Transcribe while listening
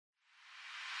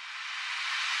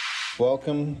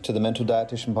Welcome to the Mental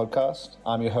Dietitian Podcast.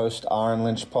 I'm your host, Aaron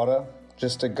Lynch Potter,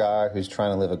 just a guy who's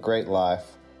trying to live a great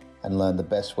life and learn the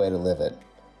best way to live it.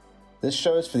 This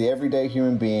show is for the everyday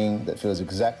human being that feels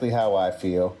exactly how I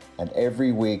feel, and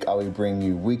every week I will bring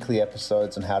you weekly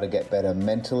episodes on how to get better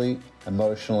mentally,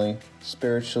 emotionally,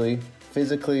 spiritually,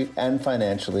 physically, and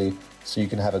financially so you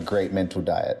can have a great mental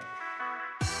diet.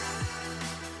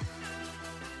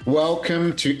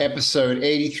 Welcome to episode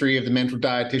 83 of the Mental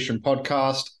Dietitian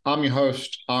Podcast. I'm your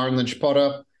host, Aaron Lynch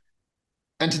Potter,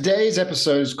 and today's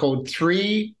episode is called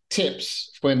 3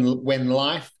 Tips when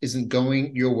Life Isn't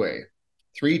Going Your Way.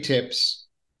 3 tips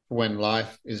for when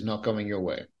life is not going your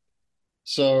way.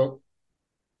 So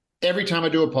every time I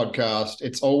do a podcast,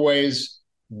 it's always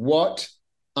what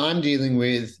I'm dealing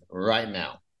with right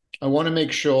now. I want to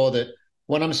make sure that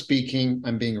when I'm speaking,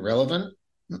 I'm being relevant.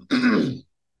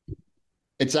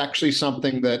 It's actually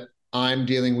something that I'm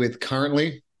dealing with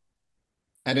currently,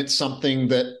 and it's something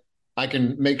that I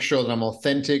can make sure that I'm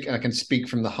authentic and I can speak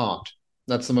from the heart.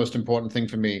 That's the most important thing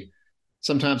for me.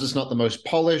 Sometimes it's not the most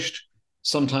polished.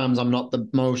 Sometimes I'm not the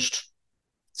most,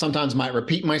 sometimes I might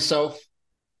repeat myself,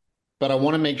 but I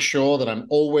want to make sure that I'm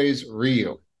always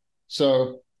real.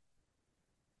 So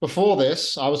before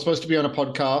this, I was supposed to be on a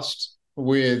podcast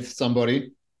with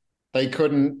somebody. They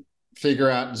couldn't figure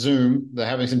out Zoom. They're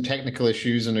having some technical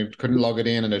issues and they couldn't log it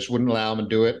in and they just wouldn't allow them to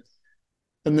do it.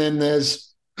 And then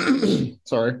there's, there's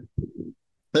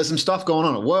some stuff going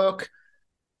on at work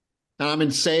and I'm in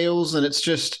sales and it's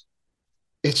just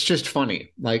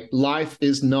funny. Like life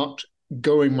is not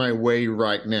going my way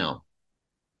right now.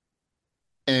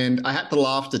 And I had to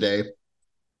laugh today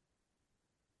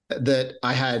that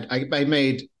I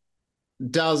made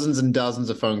dozens and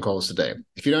dozens of phone calls today.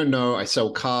 If you don't know, I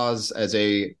sell cars as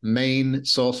a main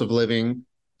source of living,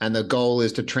 and the goal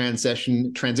is to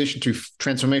transition to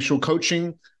transformational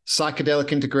coaching,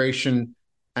 psychedelic integration,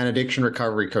 and addiction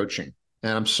recovery coaching.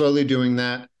 And I'm slowly doing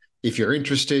that. If you're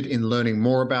interested in learning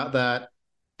more about that,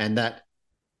 and that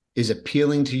is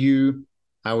appealing to you,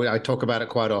 I talk about it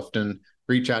quite often.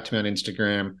 Reach out to me on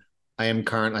Instagram.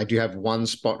 I do have one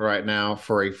spot right now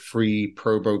for a free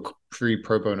pro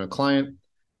bono client.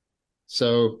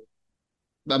 So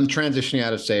I'm transitioning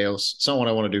out of sales. It's not what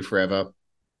I want to do forever.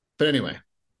 But anyway,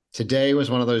 today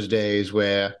was one of those days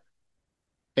where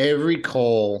not every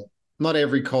call,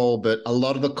 but a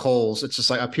lot of the calls, it's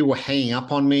just like people were hanging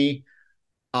up on me.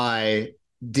 I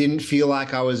didn't feel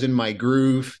like I was in my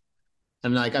groove.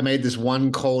 And like I made this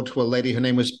one call to a lady, her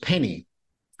name was Penny.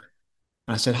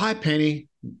 And I said, "Hi, Penny,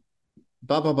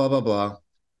 blah, blah, blah, blah, blah.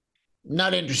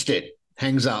 Not interested."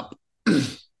 Hangs up. And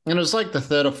it was like the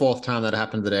 3rd or 4th time that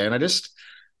happened today. And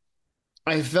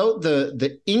I felt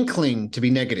the inkling to be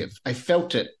negative. I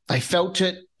felt it.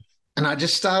 And I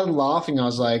just started laughing. I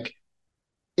was like,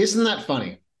 isn't that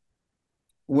funny?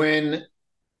 When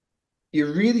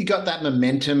you really got that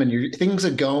momentum and things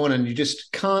are going and you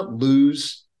just can't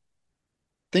lose,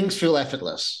 things feel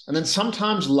effortless. And then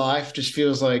sometimes life just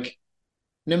feels like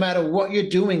no matter what you're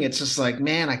doing, it's just like,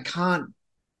 man, I can't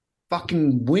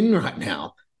fucking win right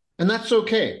now. And that's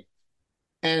okay.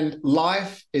 And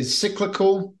life is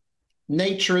cyclical.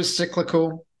 Nature is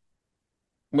cyclical.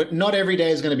 But not every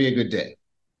day is going to be a good day.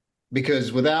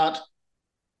 Because without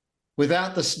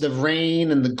the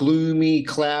rain and the gloomy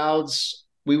clouds,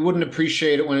 we wouldn't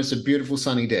appreciate it when it's a beautiful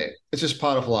sunny day. It's just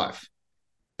part of life.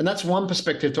 And that's one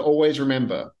perspective to always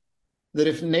remember, that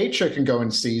if nature can go in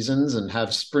seasons and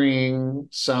have spring,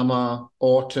 summer,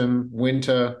 autumn,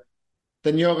 winter,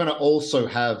 then you're going to also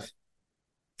have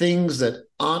things that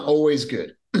aren't always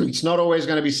good. It's not always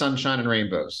going to be sunshine and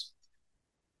rainbows.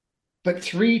 But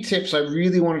 3 tips I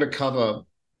really wanted to cover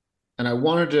and I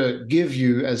wanted to give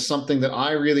you as something that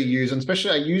I really use, and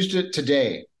especially I used it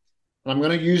today. And I'm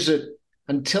going to use it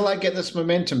until I get this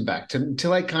momentum back,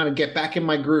 until I kind of get back in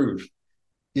my groove,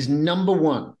 is number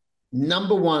one,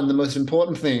 the most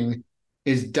important thing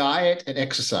is diet and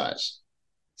exercise.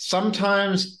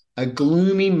 Sometimes a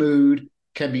gloomy mood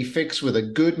can be fixed with a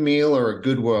good meal or a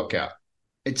good workout.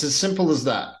 It's as simple as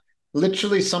that.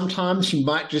 Literally, sometimes you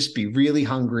might just be really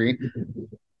hungry,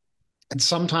 and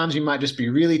sometimes you might just be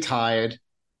really tired.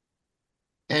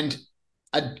 And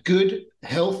a good,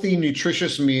 healthy,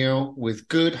 nutritious meal with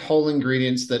good whole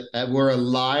ingredients that were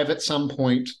alive at some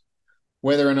point,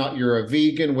 whether or not you're a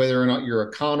vegan, whether or not you're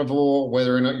a carnivore,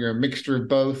 whether or not you're a mixture of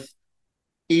both,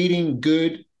 eating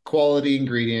good quality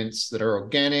ingredients that are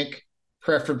organic,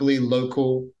 preferably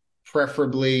local,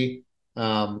 preferably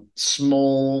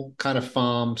small kind of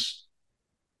farms,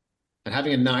 and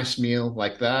having a nice meal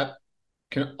like that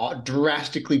can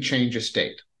drastically change your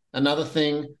state. Another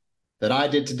thing that I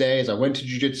did today is I went to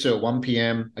jiu-jitsu at 1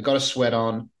 p.m. I got a sweat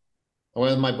on. I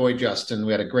went with my boy Justin.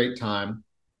 We had a great time.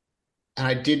 And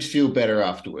I did feel better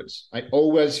afterwards. I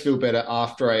always feel better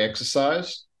after I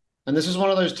exercise. And this is one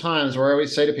of those times where I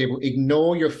always say to people,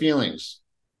 ignore your feelings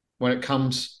when it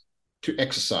comes to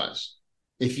exercise.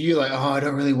 If you're like, oh, I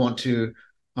don't really want to,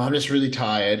 I'm just really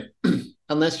tired,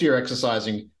 unless you're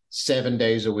exercising 7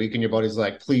 days a week and your body's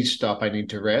like, please stop, I need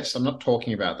to rest. I'm not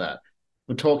talking about that.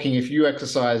 We're talking if you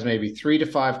exercise maybe 3 to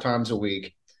 5 times a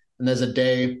week and there's a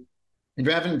day, if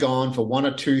you haven't gone for 1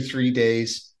 or 2, 3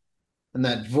 days, and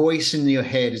that voice in your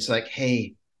head is like,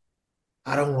 hey,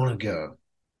 I don't want to go.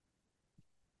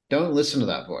 Don't listen to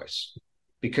that voice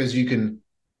because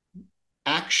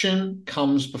action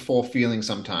comes before feeling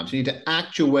sometimes. You need to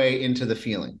act your way into the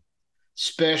feeling,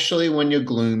 especially when you're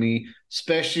gloomy,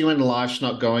 especially when life's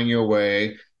not going your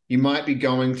way. You might be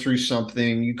going through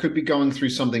something. You could be going through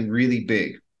something really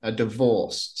big, a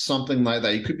divorce, something like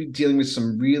that. You could be dealing with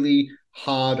some really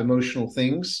hard emotional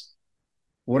things.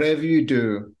 Whatever you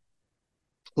do,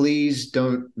 please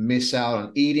don't miss out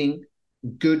on eating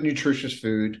good, nutritious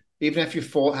food, even if you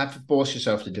have to force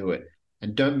yourself to do it.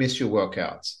 And don't miss your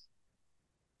workouts.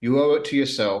 You owe it to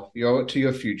yourself. You owe it to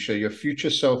your future. Your future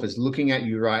self is looking at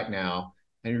you right now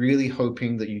and really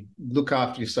hoping that you look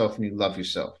after yourself and you love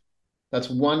yourself. That's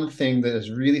one thing that has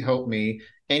really helped me.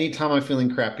 Anytime I'm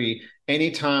feeling crappy,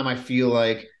 anytime I feel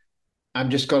like I've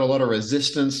just got a lot of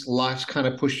resistance, life's kind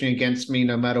of pushing against me,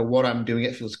 no matter what I'm doing,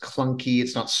 it feels clunky,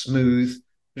 it's not smooth,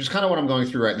 which is kind of what I'm going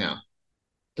through right now.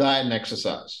 Diet and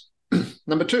exercise.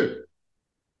 Number 2,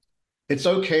 it's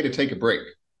okay to take a break.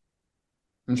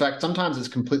 In fact, sometimes it's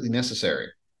completely necessary.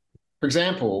 For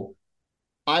example,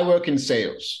 I work in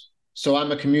sales, so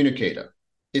I'm a communicator.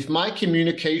 If my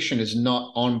communication is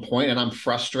not on point and I'm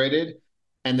frustrated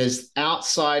and there's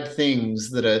outside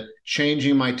things that are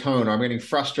changing my tone or I'm getting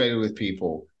frustrated with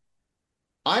people,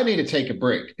 I need to take a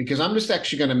break because I'm just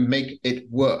actually going to make it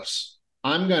worse.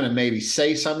 I'm going to maybe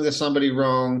say something to somebody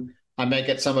wrong. I might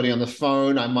get somebody on the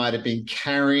phone. I might have been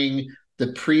carrying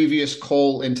the previous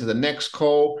call into the next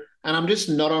call, and I'm just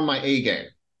not on my A game.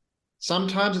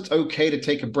 Sometimes it's okay to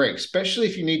take a break, especially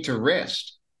if you need to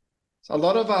rest. So a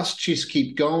lot of us just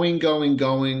keep going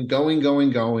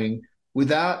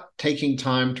without taking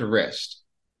time to rest.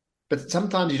 But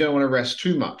sometimes you don't want to rest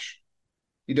too much.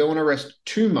 You don't want to rest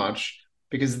too much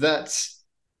because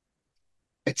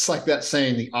it's like that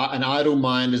saying, an idle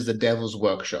mind is the devil's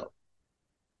workshop.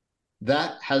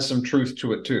 That has some truth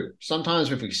to it too.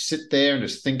 Sometimes if we sit there and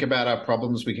just think about our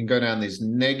problems, we can go down these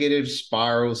negative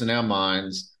spirals in our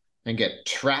minds and get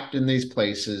trapped in these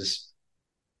places.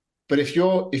 But if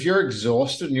you're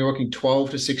exhausted and you're working 12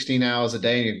 to 16 hours a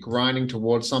day and you're grinding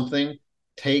towards something,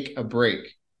 take a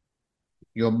break.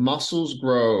 Your muscles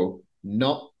grow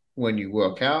not when you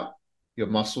work out. Your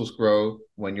muscles grow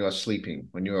when you are sleeping,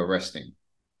 when you are resting.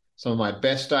 Some of my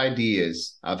best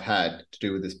ideas I've had to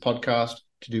do with this podcast,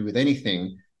 to do with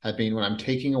anything, have been when I'm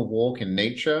taking a walk in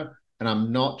nature and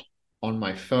I'm not on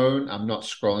my phone, I'm not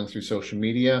scrolling through social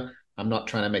media, I'm not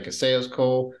trying to make a sales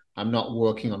call, I'm not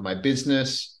working on my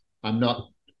business, I'm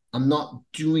not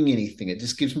doing anything. It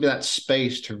just gives me that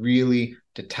space to really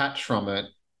detach from it.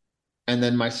 And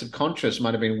then my subconscious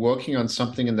might have been working on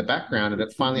something in the background and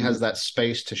it finally has that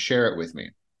space to share it with me.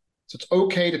 So it's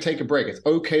okay to take a break. It's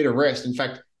okay to rest. In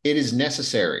fact, it is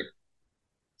necessary.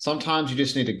 Sometimes you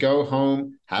just need to go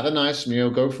home, have a nice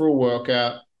meal, go for a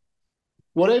workout,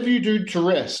 whatever you do to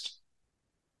rest,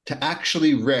 to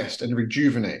actually rest and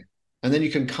rejuvenate. And then you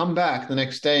can come back the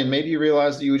next day and maybe you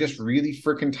realize that you were just really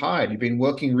freaking tired. You've been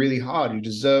working really hard. You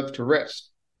deserve to rest.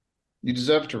 You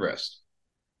deserve to rest.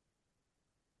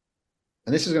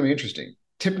 And this is going to be interesting.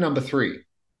 Tip number 3,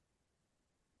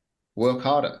 work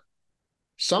harder.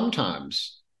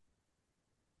 Sometimes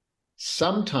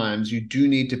you do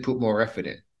need to put more effort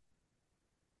in.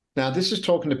 Now, this is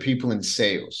talking to people in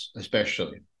sales,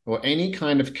 especially, or any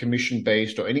kind of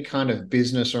commission-based or any kind of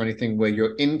business or anything where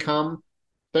your income,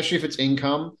 especially if it's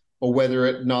income, or whether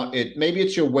it not it, maybe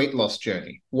it's your weight loss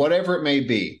journey, whatever it may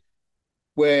be,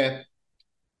 where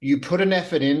you put an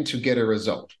effort in to get a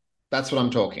result. That's what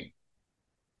I'm talking.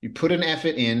 You put an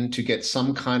effort in to get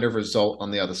some kind of result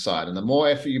on the other side. And the more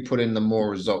effort you put in, the more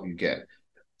result you get.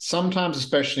 Sometimes,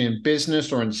 especially in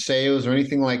business or in sales or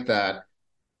anything like that,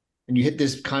 and you hit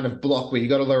this kind of block where you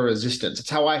got a lower resistance. It's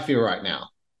how I feel right now.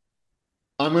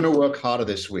 I'm going to work harder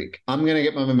this week. I'm going to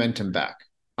get my momentum back.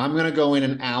 I'm going to go in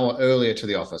an hour earlier to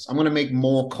the office. I'm going to make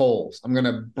more calls. I'm going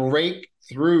to break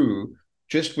through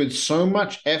just with so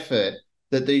much effort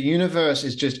that the universe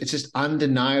is it's just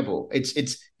undeniable.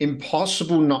 It's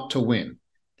impossible not to win.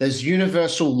 There's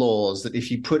universal laws that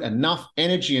if you put enough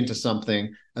energy into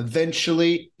something,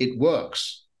 eventually it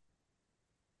works.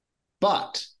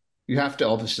 But you have to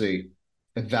obviously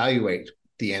evaluate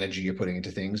the energy you're putting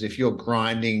into things. If you're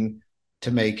grinding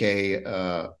to make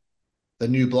the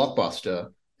new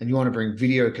blockbuster and you want to bring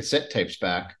video cassette tapes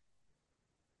back,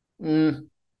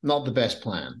 not the best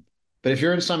plan. But if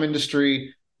you're in some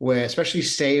industry where, especially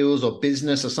sales or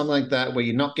business or something like that, where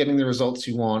you're not getting the results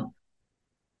you want,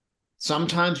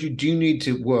 sometimes you do need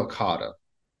to work harder.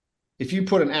 If you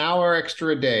put an hour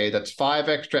extra a day, that's 5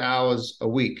 extra hours a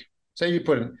week. Say you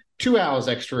put in 2 hours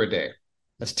extra a day,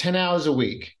 that's 10 hours a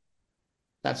week.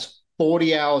 That's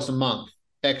 40 hours a month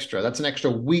extra. That's an extra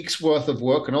week's worth of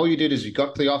work. And all you did is you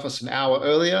got to the office an hour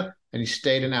earlier and you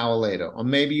stayed an hour later. Or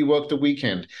maybe you worked a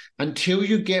weekend until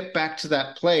you get back to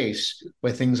that place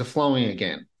where things are flowing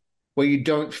again, where you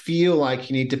don't feel like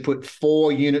you need to put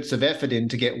 4 units of effort in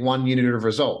to get 1 unit of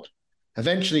result.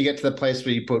 Eventually you get to the place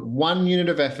where you put 1 unit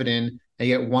of effort in and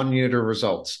you get 1 unit of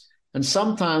results. And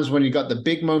sometimes when you got the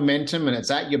big momentum and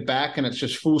it's at your back and it's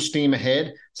just full steam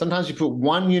ahead, sometimes you put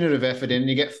 1 unit of effort in and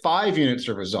you get 5 units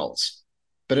of results.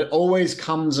 But it always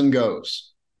comes and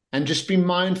goes. And just be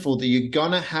mindful that you're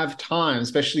going to have time,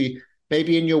 especially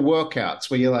maybe in your workouts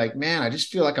where you're like, man, I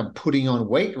just feel like I'm putting on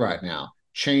weight right now.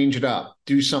 Change it up,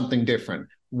 do something different,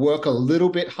 work a little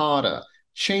bit harder,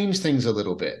 change things a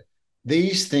little bit.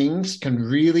 These things can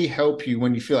really help you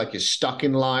when you feel like you're stuck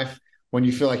in life, when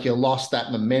you feel like you lost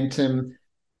that momentum.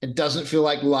 It doesn't feel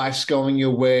like life's going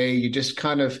your way. You just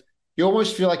you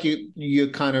almost feel like you're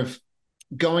kind of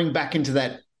going back into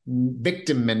that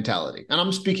victim mentality. And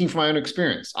I'm speaking from my own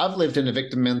experience. I've lived in a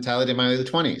victim mentality in my early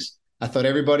 20s. I thought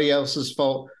everybody else's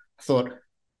fault. I thought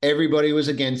everybody was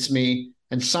against me.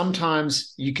 And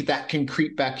sometimes that can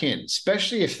creep back in,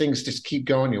 especially if things just keep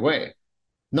going your way.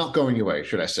 Not going your way,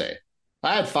 should I say.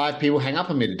 I had 5 people hang up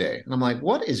on me today. And I'm like,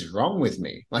 what is wrong with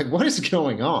me? Like, what is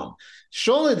going on?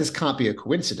 Surely this can't be a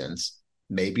coincidence.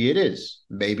 Maybe it is.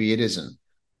 Maybe it isn't.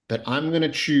 But I'm going to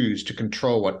choose to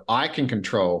control what I can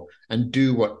control and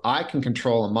do what I can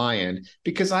control on my end,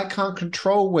 because I can't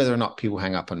control whether or not people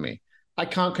hang up on me. I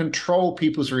can't control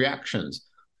people's reactions.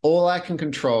 All I can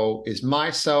control is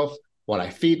myself, what I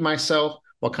feed myself,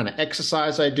 what kind of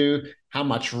exercise I do, how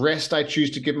much rest I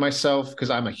choose to give myself, because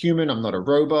I'm a human, I'm not a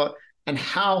robot, and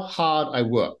how hard I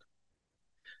work.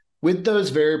 With those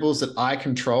variables that I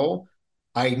control,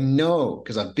 I know,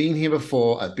 because I've been here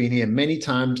before, I've been here many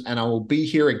times, and I will be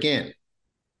here again,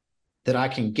 that I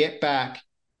can get back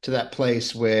to that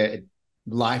place where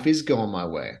life is going my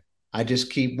way. I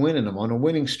just keep winning. I'm on a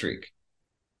winning streak.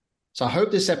 So I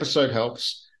hope this episode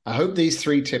helps. I hope these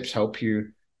 3 tips help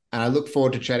you, and I look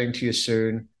forward to chatting to you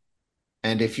soon.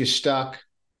 And if you're stuck,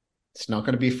 it's not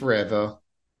going to be forever.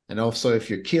 And also, if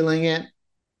you're killing it,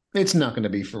 it's not going to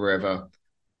be forever.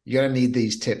 You're going to need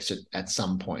these tips at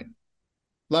some point.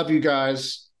 Love you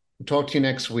guys. We'll talk to you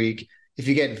next week. If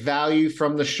you get value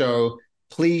from the show,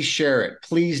 please share it.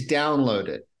 Please download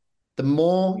it. The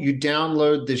more you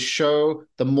download this show,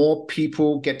 the more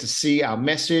people get to see our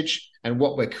message and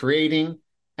what we're creating,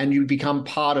 and you become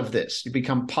part of this. You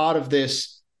become part of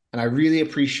this, and I really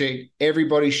appreciate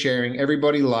everybody sharing,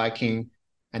 everybody liking,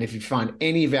 and if you find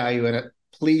any value in it,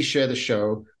 please share the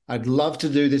show. I'd love to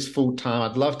do this full time.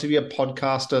 I'd love to be a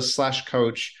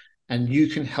podcaster/coach, and you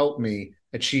can help me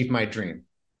achieve my dream.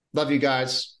 Love you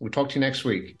guys. We'll talk to you next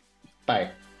week.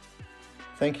 Bye.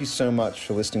 Thank you so much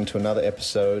for listening to another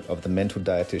episode of the Mental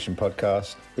Dietitian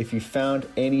Podcast. If you found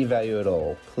any value at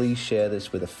all, please share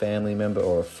this with a family member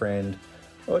or a friend,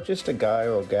 or just a guy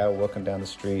or a gal walking down the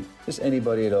street, just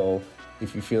anybody at all,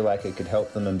 if you feel like it could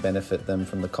help them and benefit them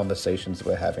from the conversations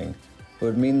we're having. It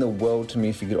would mean the world to me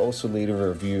if you could also leave a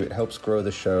review. It helps grow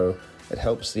the show. It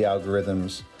helps the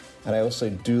algorithms. And I also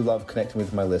do love connecting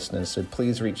with my listeners, so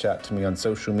please reach out to me on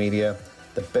social media.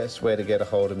 The best way to get a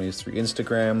hold of me is through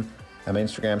Instagram. My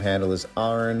Instagram handle is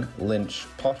Aaron Lynch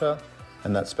Potter,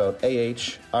 and that's spelled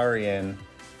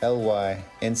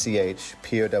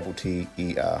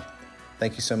AHRENLYNCHPOTTER.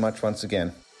 Thank you so much once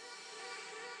again.